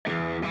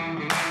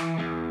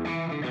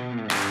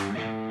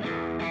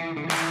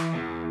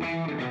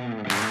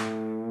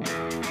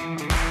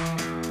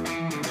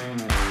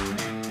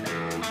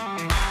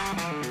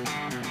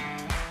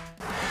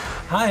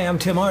Hi, I'm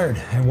Tim Ard,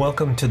 and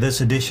welcome to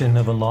this edition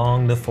of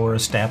Along the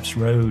Forest Apps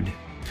Road.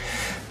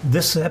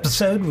 This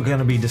episode, we're going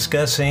to be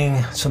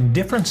discussing some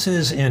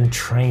differences in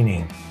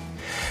training.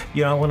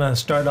 I want to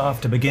start off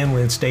to begin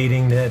with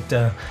stating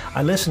that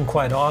I listen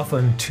quite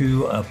often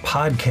to a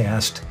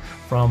podcast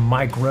from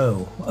Mike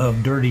Rowe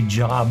of Dirty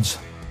Jobs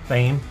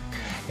fame,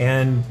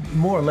 and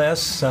more or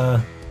less,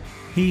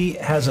 he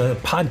has a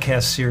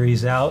podcast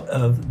series out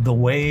of The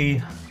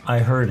Way I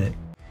Heard It.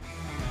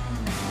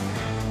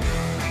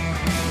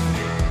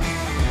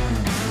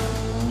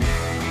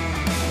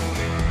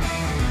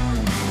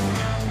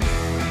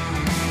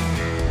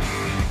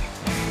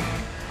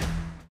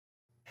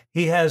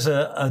 He has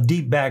a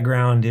deep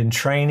background in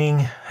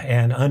training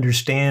and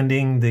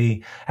understanding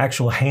the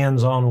actual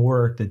hands-on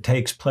work that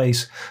takes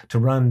place to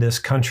run this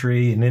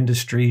country and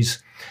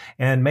industries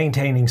and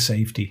maintaining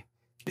safety.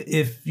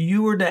 If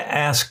you were to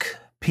ask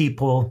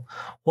people,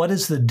 what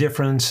is the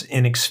difference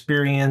in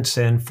experience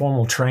and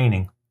formal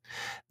training?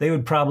 They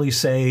would probably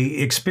say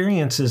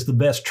experience is the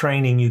best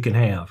training you can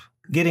have.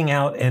 Getting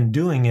out and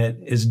doing it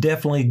is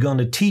definitely going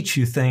to teach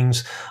you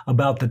things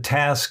about the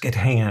task at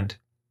hand.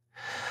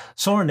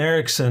 Soren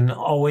Eriksson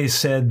always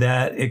said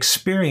that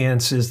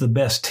experience is the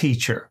best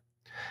teacher.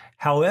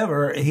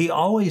 However, he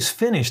always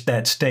finished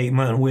that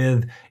statement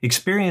with,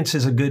 experience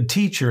is a good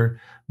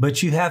teacher,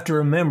 but you have to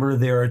remember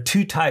there are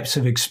two types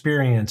of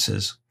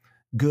experiences,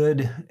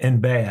 good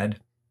and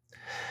bad.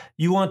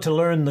 You want to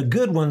learn the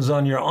good ones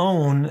on your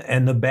own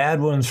and the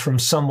bad ones from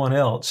someone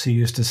else, he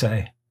used to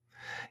say.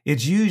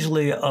 It's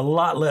usually a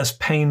lot less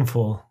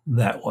painful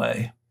that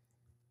way.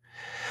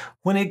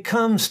 When it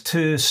comes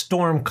to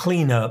storm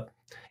cleanup,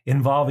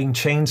 involving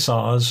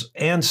chainsaws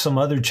and some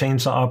other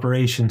chainsaw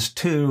operations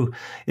too,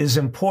 is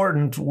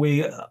important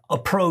we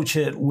approach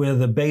it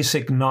with a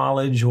basic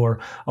knowledge or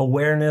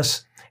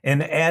awareness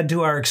and add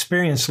to our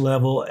experience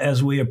level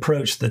as we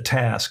approach the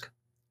task.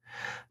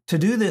 To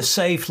do this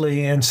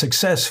safely and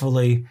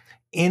successfully,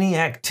 any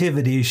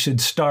activity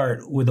should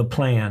start with a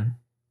plan.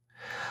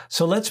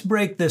 So let's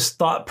break this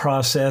thought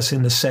process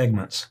into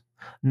segments: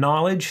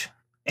 knowledge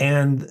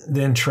and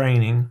then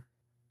training.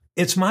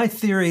 It's my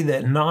theory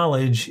that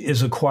knowledge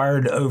is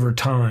acquired over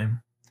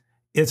time.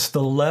 It's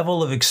the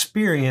level of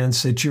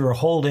experience that you're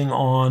holding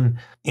on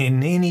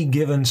in any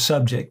given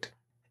subject.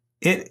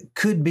 It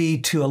could be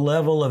to a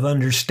level of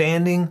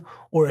understanding,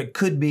 or it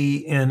could be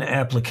in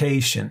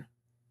application.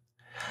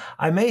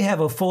 I may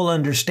have a full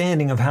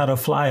understanding of how to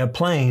fly a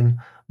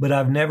plane, but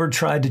I've never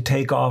tried to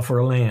take off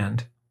or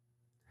land.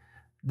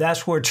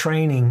 That's where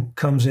training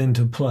comes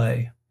into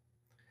play.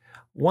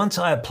 Once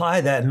I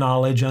apply that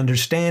knowledge,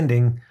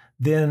 understanding,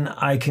 then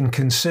I can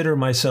consider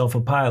myself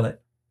a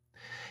pilot.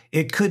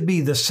 It could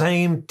be the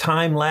same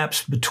time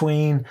lapse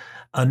between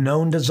a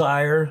known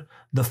desire,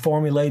 the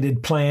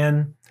formulated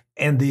plan,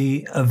 and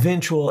the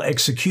eventual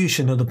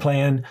execution of the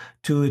plan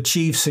to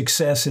achieve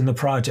success in the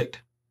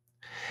project.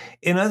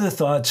 In other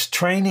thoughts,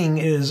 training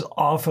is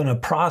often a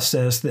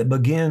process that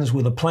begins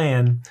with a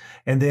plan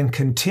and then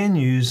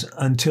continues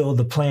until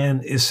the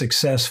plan is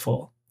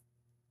successful.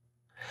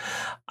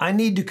 I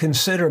need to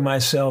consider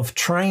myself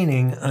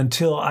training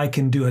until I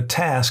can do a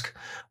task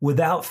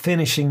without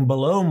finishing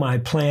below my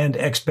planned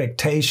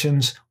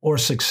expectations or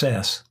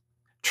success.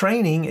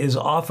 Training is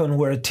often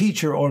where a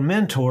teacher or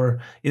mentor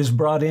is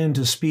brought in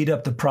to speed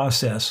up the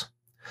process.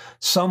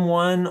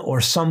 Someone or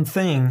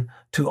something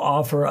to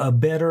offer a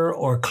better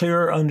or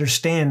clearer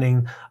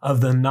understanding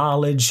of the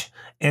knowledge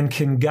and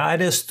can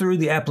guide us through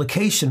the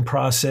application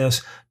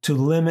process to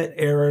limit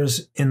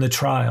errors in the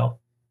trial.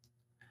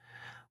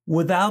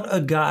 Without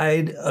a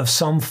guide of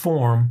some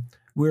form,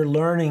 we're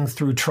learning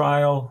through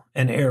trial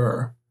and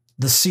error,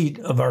 the seat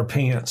of our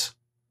pants.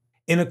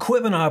 In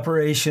equipment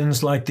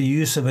operations like the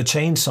use of a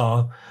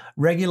chainsaw,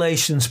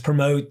 regulations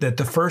promote that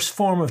the first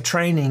form of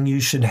training you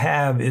should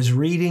have is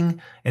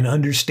reading and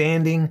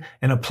understanding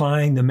and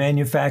applying the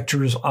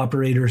manufacturer's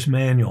operator's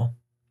manual.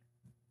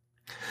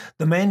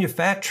 The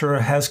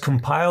manufacturer has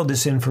compiled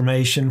this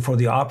information for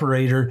the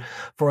operator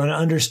for an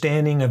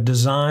understanding of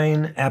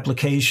design,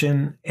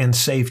 application, and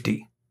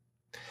safety.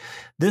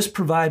 This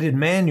provided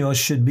manual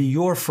should be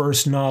your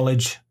first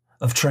knowledge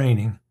of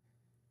training.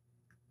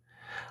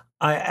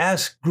 I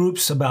ask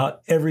groups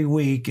about every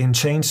week in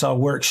chainsaw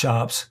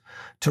workshops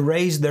to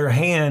raise their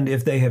hand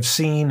if they have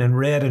seen and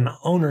read an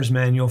owner's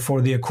manual for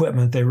the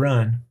equipment they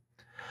run.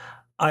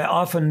 I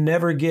often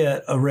never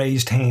get a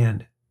raised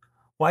hand.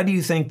 Why do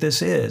you think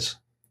this is?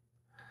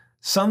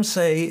 Some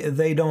say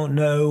they don't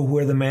know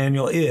where the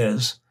manual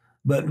is,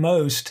 but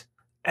most,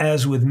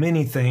 as with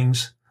many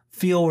things,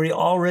 feel we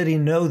already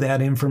know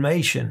that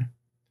information.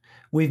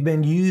 We've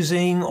been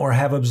using or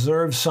have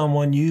observed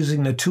someone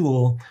using the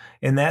tool,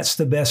 and that's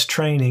the best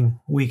training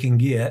we can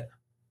get.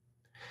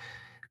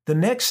 The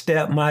next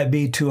step might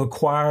be to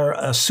acquire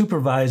a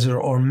supervisor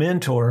or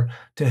mentor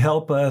to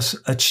help us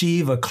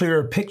achieve a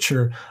clearer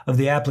picture of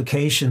the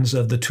applications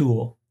of the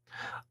tool.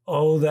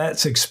 Oh,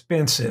 that's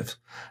expensive.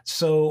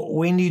 So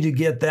we need to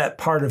get that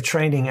part of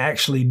training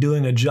actually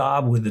doing a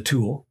job with the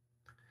tool.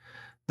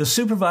 The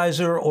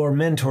supervisor or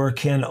mentor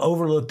can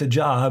overlook the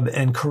job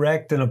and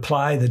correct and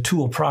apply the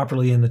tool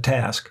properly in the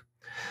task.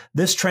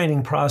 This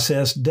training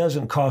process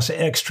doesn't cost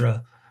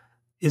extra.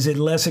 Is it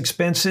less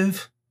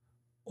expensive,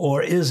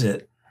 or is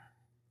it?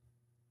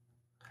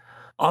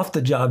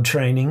 Off-the-job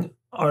training,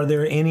 are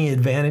there any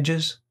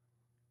advantages?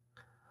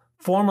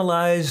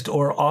 Formalized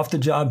or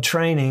off-the-job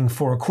training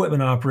for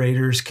equipment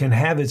operators can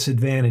have its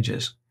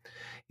advantages.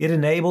 It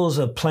enables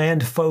a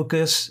planned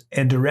focus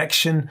and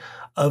direction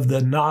of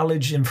the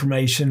knowledge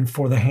information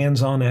for the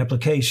hands-on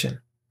application.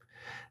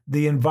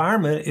 The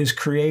environment is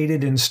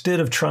created instead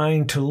of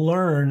trying to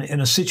learn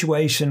in a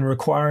situation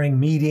requiring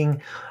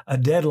meeting a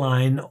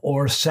deadline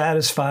or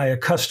satisfy a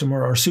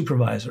customer or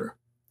supervisor.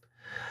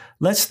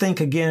 Let's think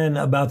again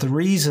about the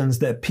reasons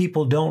that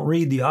people don't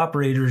read the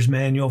operator's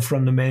manual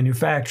from the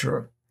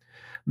manufacturer.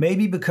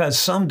 Maybe because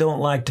some don't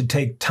like to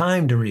take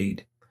time to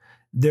read.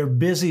 They're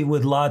busy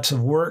with lots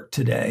of work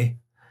today.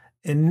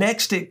 And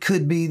next, it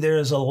could be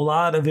there's a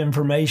lot of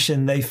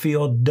information they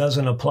feel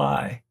doesn't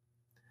apply.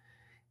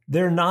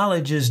 Their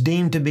knowledge is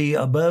deemed to be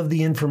above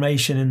the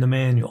information in the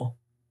manual.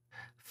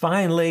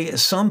 Finally,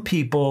 some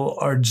people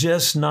are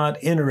just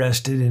not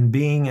interested in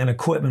being an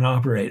equipment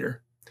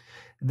operator.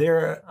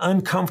 They're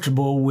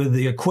uncomfortable with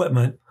the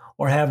equipment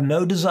or have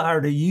no desire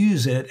to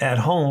use it at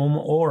home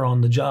or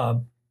on the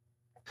job.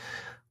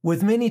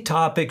 With many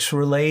topics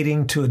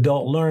relating to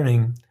adult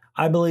learning,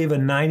 I believe a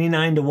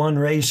 99-to-1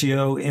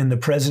 ratio in the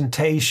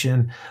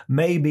presentation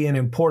may be an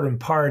important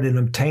part in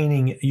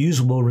obtaining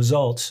usable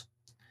results.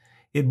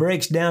 It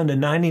breaks down to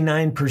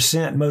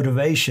 99%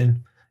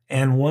 motivation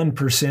and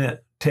 1%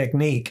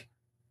 technique.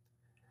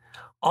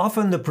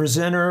 Often the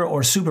presenter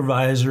or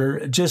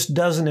supervisor just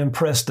doesn't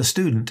impress the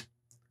student.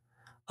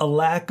 A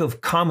lack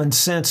of common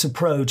sense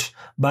approach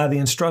by the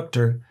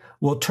instructor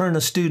will turn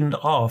a student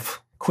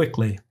off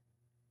quickly.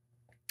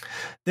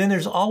 Then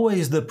there's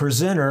always the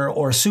presenter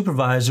or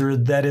supervisor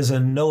that is a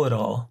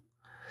know-it-all,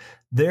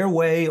 their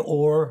way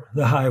or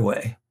the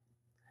highway.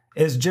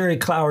 As Jerry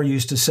Clower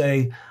used to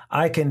say,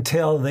 I can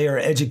tell they are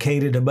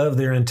educated above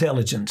their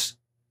intelligence.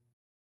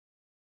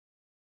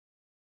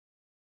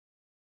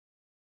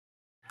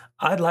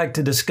 I'd like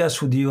to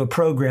discuss with you a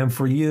program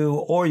for you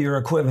or your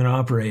equipment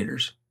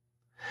operators.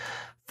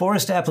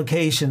 Forest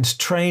Applications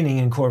Training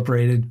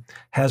Incorporated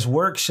has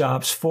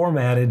workshops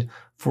formatted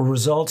for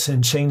results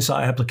in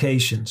chainsaw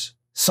applications,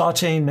 saw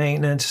chain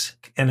maintenance,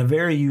 and a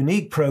very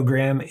unique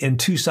program in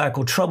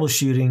two-cycle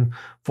troubleshooting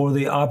for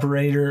the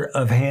operator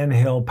of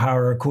handheld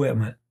power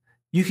equipment.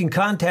 You can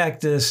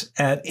contact us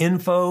at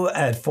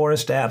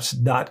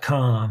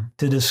info@forestapps.com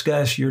to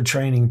discuss your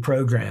training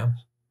program.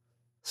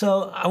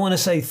 So I want to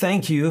say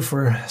thank you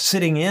for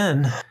sitting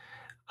in.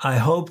 I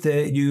hope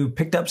that you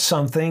picked up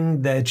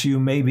something that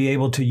you may be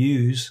able to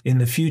use in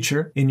the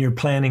future in your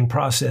planning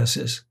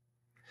processes.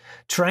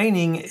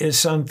 Training is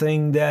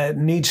something that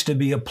needs to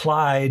be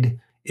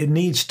applied. It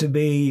needs to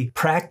be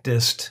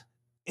practiced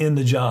in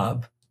the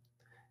job.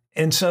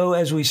 And so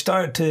as we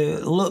start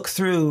to look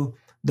through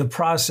the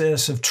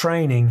process of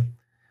training,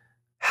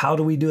 how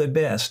do we do it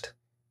best?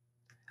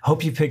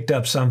 Hope you picked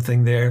up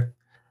something there.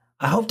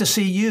 I hope to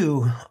see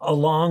you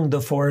along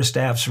the Forest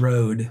Apps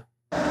Road.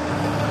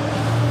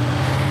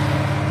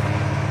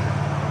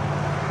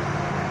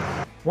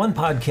 One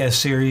podcast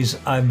series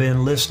I've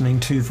been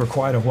listening to for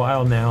quite a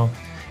while now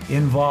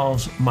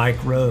involves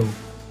Mike Rowe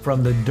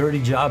from the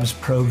Dirty Jobs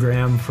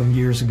program from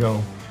years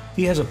ago.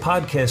 He has a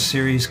podcast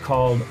series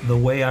called The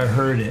Way I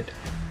Heard It.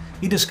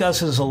 He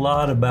discusses a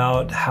lot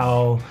about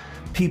how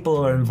people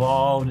are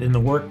involved in the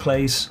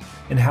workplace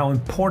and how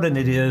important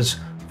it is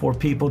for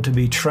people to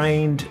be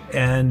trained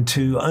and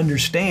to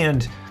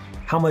understand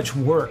how much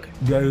work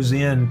goes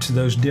into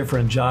those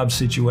different job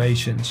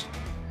situations.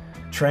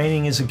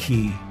 Training is a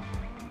key.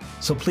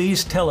 So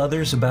please tell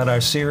others about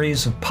our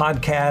series of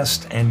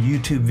podcasts and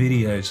YouTube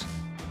videos.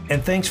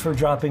 And thanks for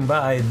dropping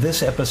by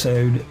this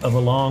episode of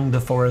Along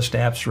the Forest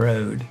Apps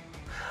Road.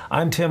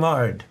 I'm Tim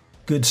Ard.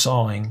 Good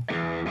sawing.